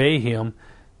and obey Him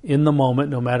in the moment,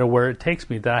 no matter where it takes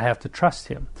me, that I have to trust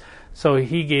Him. So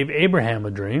He gave Abraham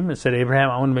a dream and said, Abraham,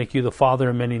 I want to make you the father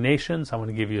of many nations. I want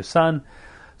to give you a son.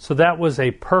 So that was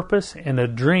a purpose and a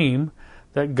dream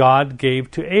that God gave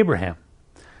to Abraham.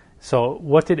 So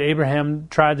what did Abraham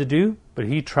try to do? But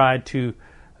he tried to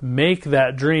make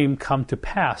that dream come to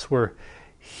pass, where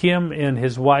him and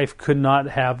his wife could not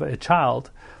have a child.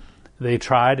 They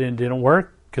tried and it didn't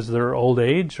work because of their old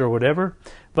age or whatever,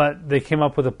 but they came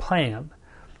up with a plan.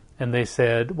 And they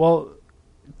said, well,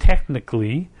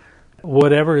 technically,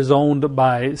 whatever is owned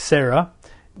by Sarah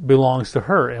belongs to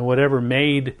her, and whatever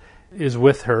maid is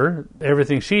with her,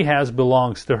 everything she has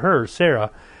belongs to her, Sarah.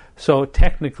 So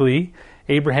technically,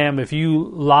 Abraham, if you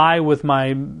lie with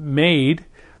my maid,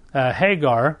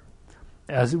 Hagar,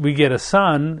 as we get a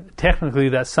son, technically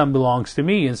that son belongs to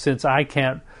me, and since I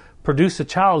can't produce a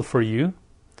child for you,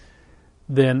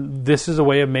 then this is a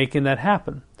way of making that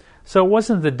happen. So it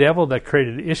wasn't the devil that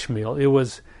created Ishmael. It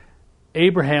was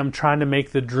Abraham trying to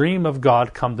make the dream of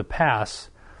God come to pass,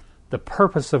 the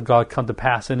purpose of God come to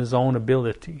pass in his own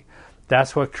ability.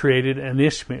 That's what created an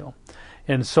Ishmael.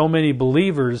 And so many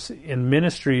believers in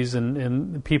ministries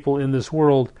and people in this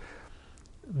world,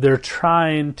 they're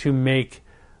trying to make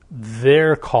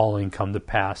their calling come to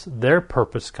pass, their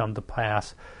purpose come to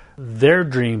pass, their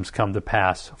dreams come to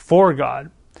pass for God.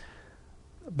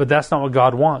 But that's not what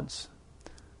God wants.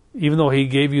 Even though He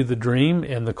gave you the dream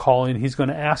and the calling, He's going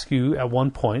to ask you at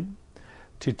one point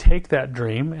to take that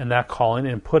dream and that calling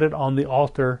and put it on the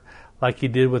altar like He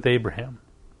did with Abraham.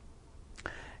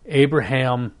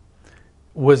 Abraham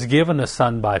was given a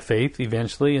son by faith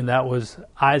eventually, and that was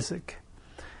Isaac.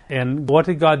 And what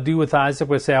did God do with Isaac?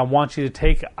 He say, I want you to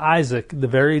take Isaac, the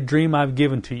very dream I've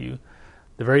given to you,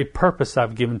 the very purpose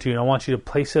I've given to you, and I want you to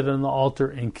place it on the altar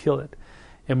and kill it.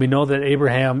 And we know that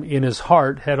Abraham, in his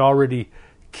heart, had already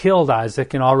killed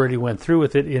Isaac and already went through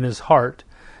with it in his heart,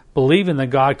 believing that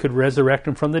God could resurrect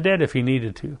him from the dead if He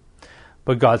needed to.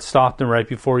 But God stopped him right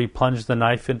before he plunged the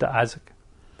knife into Isaac.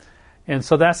 And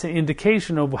so that's an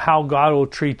indication of how God will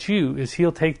treat you, is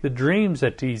He'll take the dreams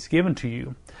that He's given to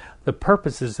you, the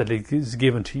purposes that He's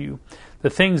given to you, the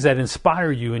things that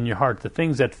inspire you in your heart, the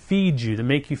things that feed you, that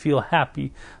make you feel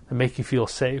happy, that make you feel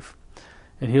safe.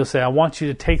 And He'll say, I want you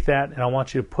to take that and I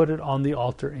want you to put it on the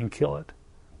altar and kill it.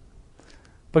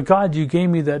 But God, you gave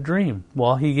me that dream.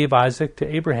 Well, He gave Isaac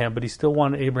to Abraham, but He still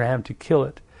wanted Abraham to kill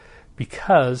it,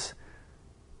 because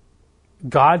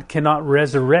God cannot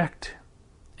resurrect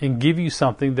and give you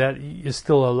something that is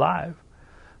still alive.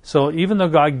 So even though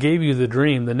God gave you the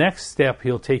dream, the next step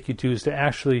He'll take you to is to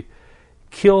actually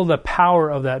kill the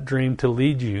power of that dream to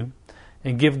lead you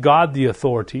and give God the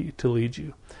authority to lead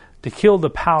you, to kill the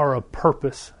power of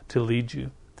purpose to lead you.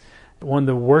 One of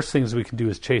the worst things we can do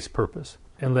is chase purpose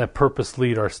and let purpose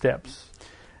lead our steps.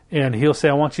 And He'll say,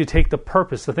 I want you to take the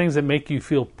purpose, the things that make you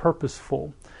feel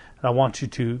purposeful, and I want you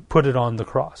to put it on the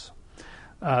cross.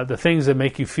 The things that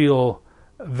make you feel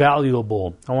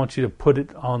valuable, I want you to put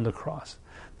it on the cross.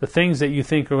 The things that you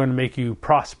think are going to make you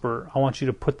prosper, I want you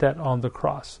to put that on the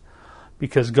cross.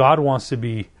 Because God wants to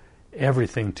be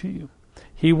everything to you.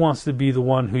 He wants to be the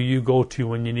one who you go to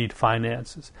when you need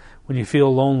finances. When you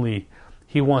feel lonely,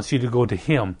 He wants you to go to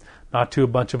Him, not to a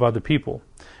bunch of other people.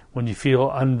 When you feel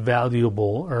unvaluable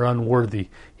or unworthy,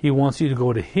 He wants you to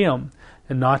go to Him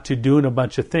and not to doing a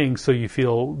bunch of things so you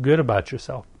feel good about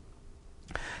yourself.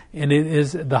 And it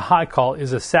is, the high call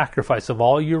is a sacrifice of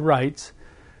all your rights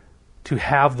to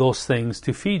have those things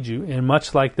to feed you. And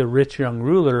much like the rich young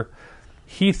ruler,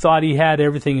 he thought he had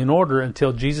everything in order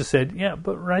until Jesus said, yeah,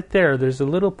 but right there's a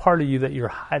little part of you that you're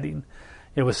hiding.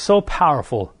 It was so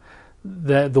powerful,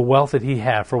 that the wealth that he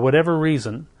had, for whatever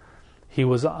reason, he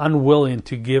was unwilling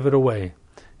to give it away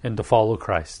and to follow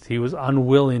Christ. He was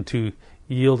unwilling to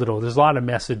yield it over. There's a lot of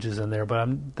messages in there,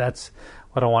 but that's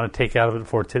what I want to take out of it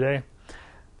for today.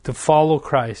 To follow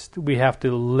Christ, we have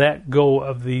to let go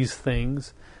of these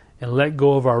things and let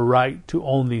go of our right to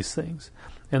own these things.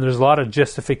 And there's a lot of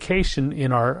justification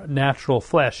in our natural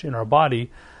flesh, in our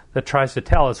body, that tries to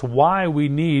tell us why we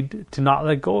need to not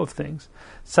let go of things,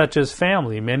 such as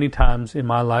family. Many times in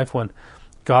my life when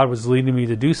God was leading me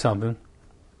to do something,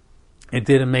 it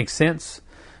didn't make sense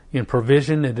in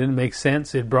provision. It didn't make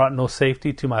sense. It brought no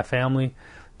safety to my family,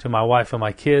 to my wife and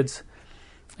my kids.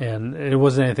 And it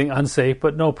wasn't anything unsafe,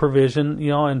 but no provision,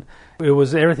 and it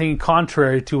was everything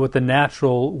contrary to what the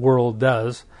natural world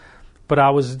does. But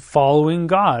I was following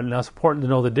God. Now, it's important to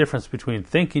know the difference between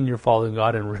thinking you're following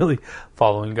God and really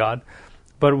following God.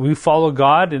 But we follow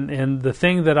God, and the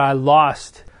thing that I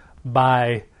lost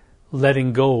by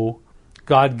letting go,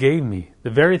 God gave me. The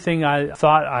very thing I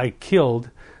thought I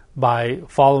killed by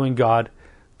following God,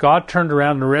 God turned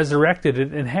around and resurrected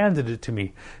it and handed it to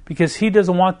me, because He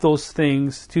doesn't want those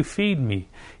things to feed me.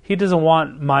 He doesn't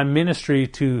want my ministry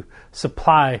to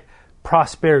supply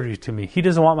prosperity to me. He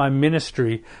doesn't want my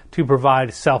ministry to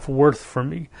provide self-worth for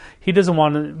me. He doesn't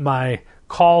want my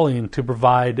calling to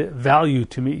provide value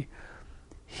to me.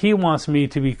 He wants me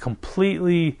to be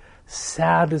completely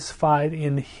satisfied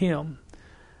in Him.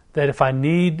 That if I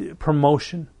need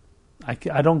promotion,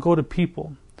 I don't go to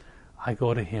people, I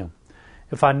go to Him.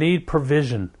 If I need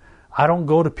provision, I don't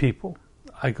go to people,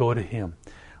 I go to Him.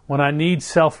 When I need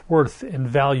self-worth and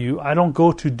value, I don't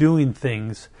go to doing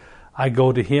things, I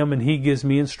go to Him, and He gives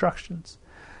me instructions.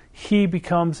 He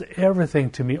becomes everything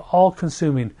to me,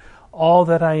 all-consuming, all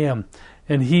that I am.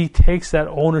 And He takes that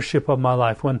ownership of my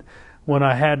life. When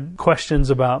I had questions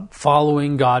about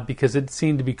following God, because it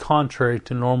seemed to be contrary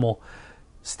to normal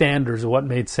standards of what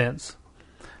made sense,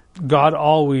 God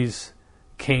always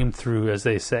came through, as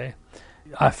they say.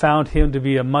 I found Him to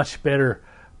be a much better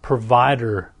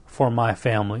provider for my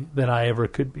family than I ever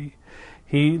could be.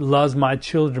 He loves my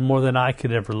children more than I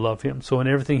could ever love Him. So in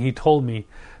everything He told me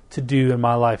to do in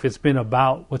my life, it's been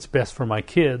about what's best for my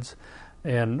kids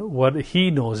and what He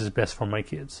knows is best for my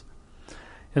kids.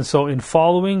 And so in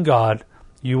following God,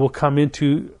 you will come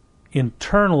into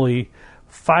internally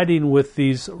fighting with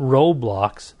these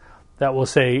roadblocks that will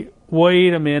say,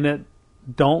 wait a minute,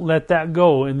 don't let that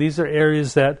go. And these are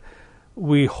areas that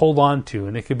we hold on to.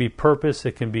 And it can be purpose,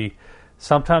 it can be,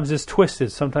 sometimes it's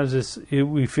twisted, sometimes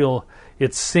we feel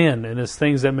it's sin, and it's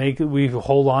things that we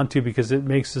hold on to because it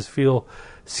makes us feel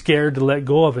scared to let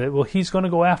go of it. Well, He's going to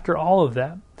go after all of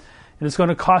that. And it's going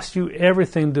to cost you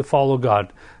everything to follow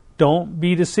God. Don't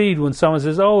be deceived when someone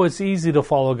says, oh, it's easy to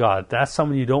follow God. That's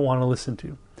someone you don't want to listen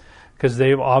to, because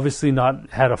they've obviously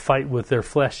not had a fight with their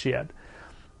flesh yet.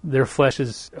 Their flesh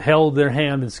has held their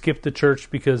hand and skipped the church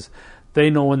because they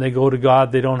know when they go to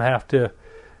God, they don't have to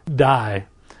die.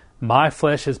 My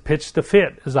flesh has pitched a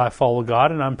fit as I follow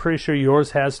God, and I'm pretty sure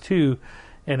yours has too.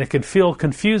 And it can feel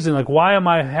confusing, like, why am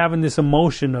I having this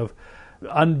emotion of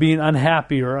being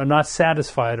unhappy or not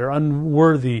satisfied or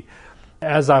unworthy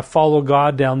as I follow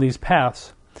God down these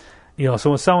paths?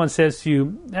 So when someone says to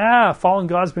you, following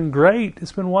God's been great,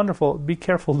 it's been wonderful, be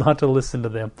careful not to listen to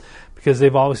them, because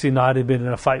they've obviously not been in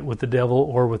a fight with the devil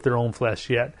or with their own flesh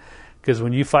yet. Because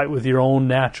when you fight with your own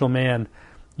natural man,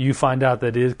 you find out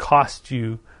that it costs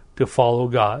you to follow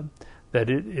God, that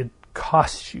it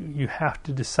costs you. You have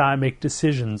to decide, make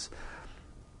decisions.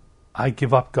 I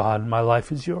give up, God, my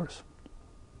life is yours.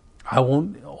 I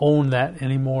won't own that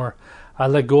anymore. I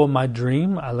let go of my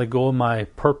dream. I let go of my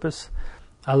purpose.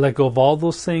 I let go of all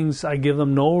those things. I give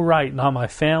them no right. Not my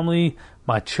family,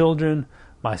 my children,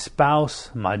 my spouse,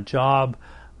 my job,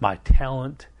 my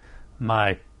talent,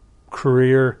 my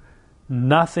career.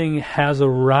 Nothing has a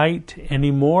right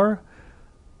anymore.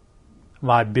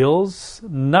 My bills,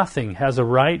 nothing has a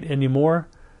right anymore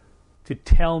to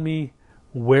tell me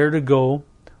where to go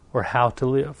or how to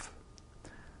live.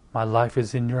 My life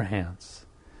is in your hands.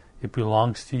 It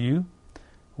belongs to you.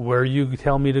 Where you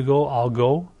tell me to go, I'll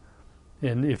go.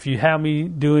 And if you have me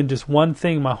doing just one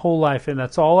thing my whole life, and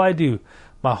that's all I do,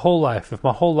 my whole life, if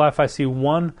my whole life I see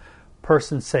one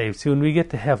person saved, see, when we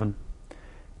get to heaven,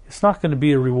 it's not going to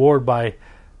be a reward by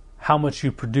how much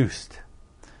you produced.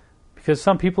 Because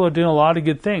some people are doing a lot of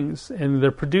good things, and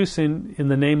they're producing in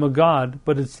the name of God,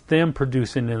 but it's them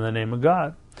producing in the name of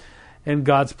God. And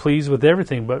God's pleased with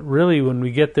everything, but really when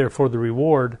we get there for the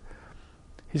reward,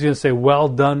 He's going to say, well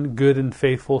done, good and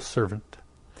faithful servant.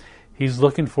 He's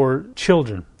looking for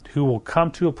children who will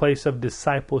come to a place of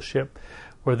discipleship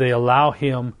where they allow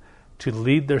Him to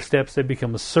lead their steps. They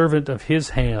become a servant of His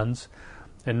hands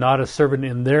and not a servant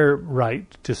in their right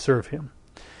to serve Him.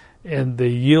 And they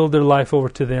yield their life over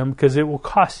to them because it will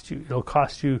cost you. It'll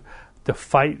cost you to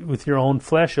fight with your own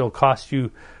flesh. It'll cost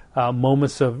you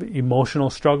moments of emotional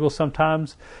struggle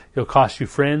sometimes. It'll cost you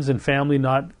friends and family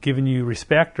not giving you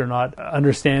respect or not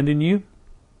understanding you.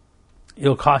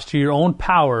 It'll cost you your own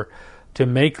power to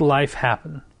make life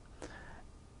happen.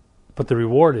 But the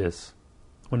reward is,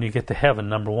 when you get to heaven,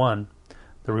 number one,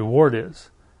 the reward is,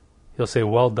 He'll say,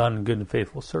 well done, good and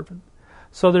faithful servant.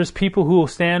 So there's people who will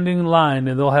stand in line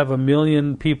and they'll have 1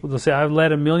 million people. They'll say, I've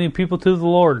led 1 million people to the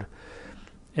Lord.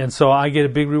 And so I get a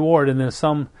big reward. And then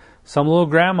some little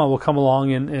grandma will come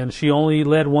along and she only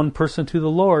led one person to the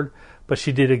Lord, but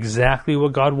she did exactly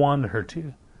what God wanted her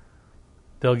to.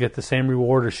 They'll get the same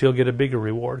reward, or she'll get a bigger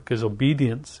reward, because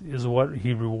obedience is what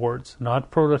He rewards, not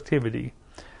productivity.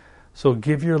 So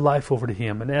give your life over to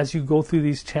Him. And as you go through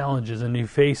these challenges and you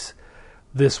face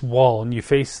this wall and you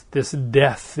face this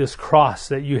death, this cross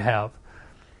that you have,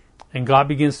 and God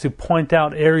begins to point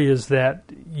out areas that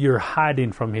you're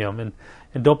hiding from Him.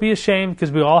 And don't be ashamed,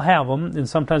 because we all have them, and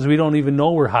sometimes we don't even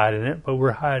know we're hiding it, but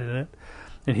we're hiding it.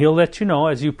 And He'll let you know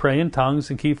as you pray in tongues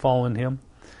and keep following Him.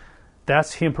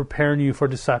 That's Him preparing you for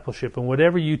discipleship. And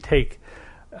whatever you take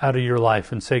out of your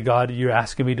life and say, God, you're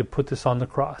asking me to put this on the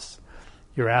cross.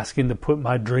 You're asking to put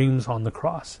my dreams on the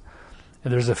cross.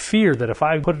 And there's a fear that if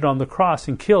I put it on the cross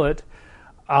and kill it,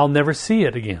 I'll never see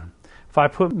it again. If I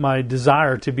put my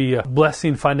desire to be a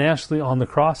blessing financially on the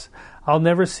cross, I'll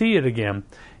never see it again.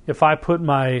 If I put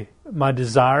my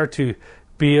desire to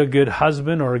be a good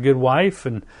husband or a good wife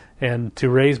and to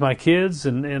raise my kids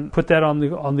and put that on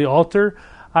the altar,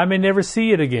 I may never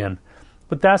see it again.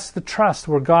 But that's the trust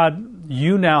where God,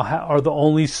 you now are the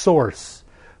only source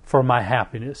for my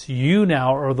happiness. You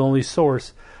now are the only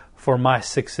source for my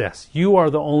success. You are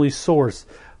the only source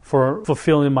for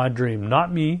fulfilling my dream,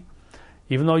 not me.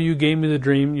 Even though you gave me the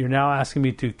dream, you're now asking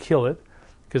me to kill it,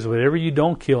 because whatever you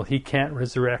don't kill, He can't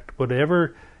resurrect.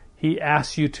 Whatever He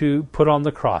asks you to put on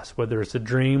the cross, whether it's a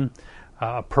dream,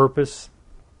 a purpose,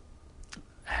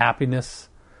 happiness,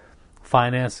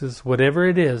 finances, whatever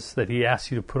it is that He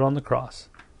asks you to put on the cross,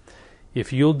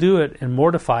 if you'll do it and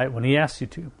mortify it when He asks you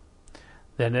to,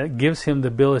 then it gives Him the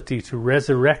ability to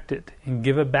resurrect it and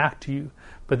give it back to you.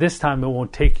 But this time it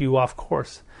won't take you off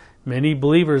course. Many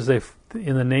believers,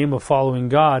 in the name of following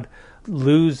God,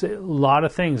 lose a lot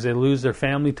of things. They lose their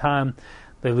family time.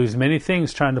 They lose many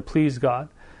things trying to please God.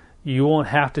 You won't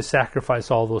have to sacrifice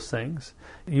all those things.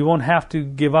 You won't have to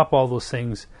give up all those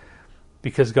things,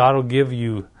 because God will give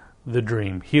you the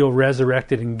dream. He'll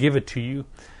resurrect it and give it to you.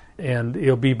 And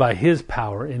it'll be by His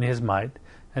power and His might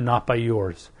and not by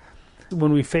yours.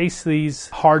 When we face these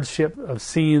hardship of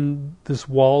seeing this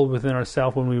wall within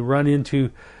ourselves, when we run into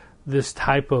this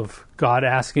type of God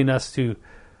asking us to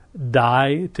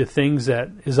die to things that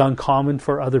is uncommon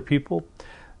for other people,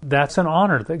 that's an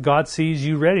honor that God sees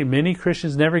you ready. Many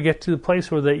Christians never get to the place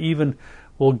where they even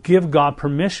will give God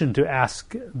permission to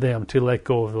ask them to let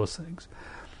go of those things.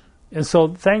 And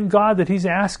so thank God that He's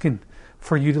asking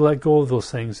for you to let go of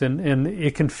those things. And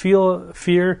it can feel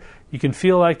fear. You can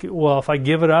feel like, well, if I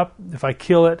give it up, if I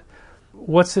kill it,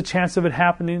 what's the chance of it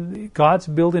happening? God's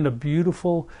building a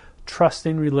beautiful,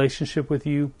 trusting relationship with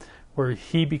you where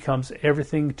He becomes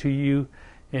everything to you,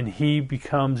 and He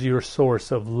becomes your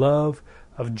source of love,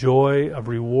 of joy, of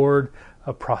reward,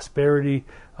 of prosperity,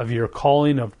 of your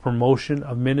calling, of promotion,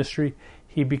 of ministry.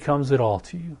 He becomes it all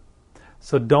to you.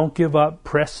 So don't give up.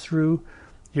 Press through.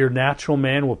 Your natural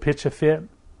man will pitch a fit.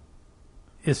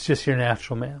 It's just your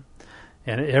natural man.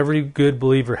 And every good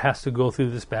believer has to go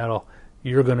through this battle.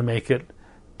 You're going to make it.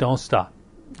 Don't stop.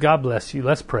 God bless you.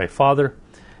 Let's pray. Father,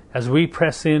 as we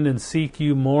press in and seek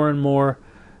you more and more,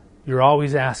 you're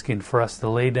always asking for us to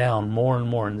lay down more and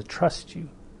more and to trust you.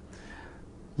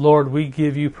 Lord, we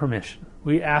give you permission.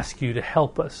 We ask you to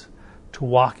help us to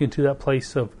walk into that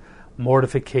place of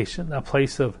mortification, that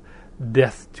place of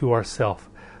death to ourself,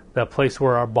 that place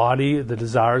where our body, the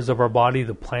desires of our body,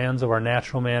 the plans of our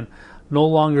natural man no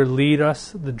longer lead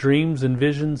us, the dreams and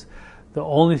visions. The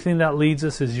only thing that leads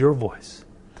us is your voice.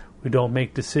 We don't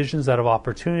make decisions out of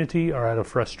opportunity or out of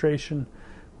frustration.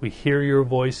 We hear your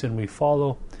voice and we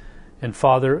follow. And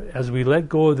Father, as we let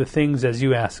go of the things as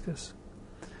you ask us,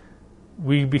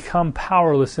 we become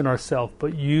powerless in ourselves,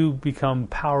 but you become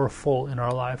powerful in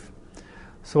our life.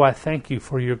 So I thank you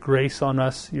for your grace on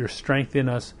us, your strength in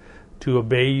us to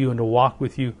obey you and to walk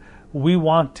with you. We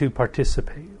want to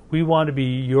participate. We want to be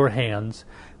your hands.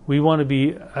 We want to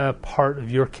be a part of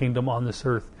your kingdom on this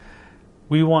earth.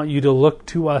 We want you to look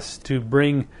to us to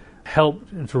bring help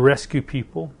and to rescue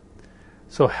people.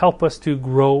 So help us to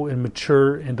grow and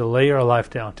mature and to lay our life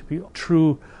down, to be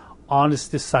true, honest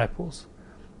disciples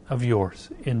of yours.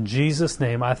 In Jesus'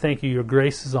 name, I thank you. Your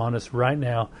grace is on us right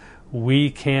now.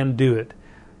 We can do it.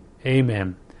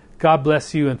 Amen. God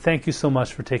bless you, and thank you so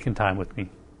much for taking time with me.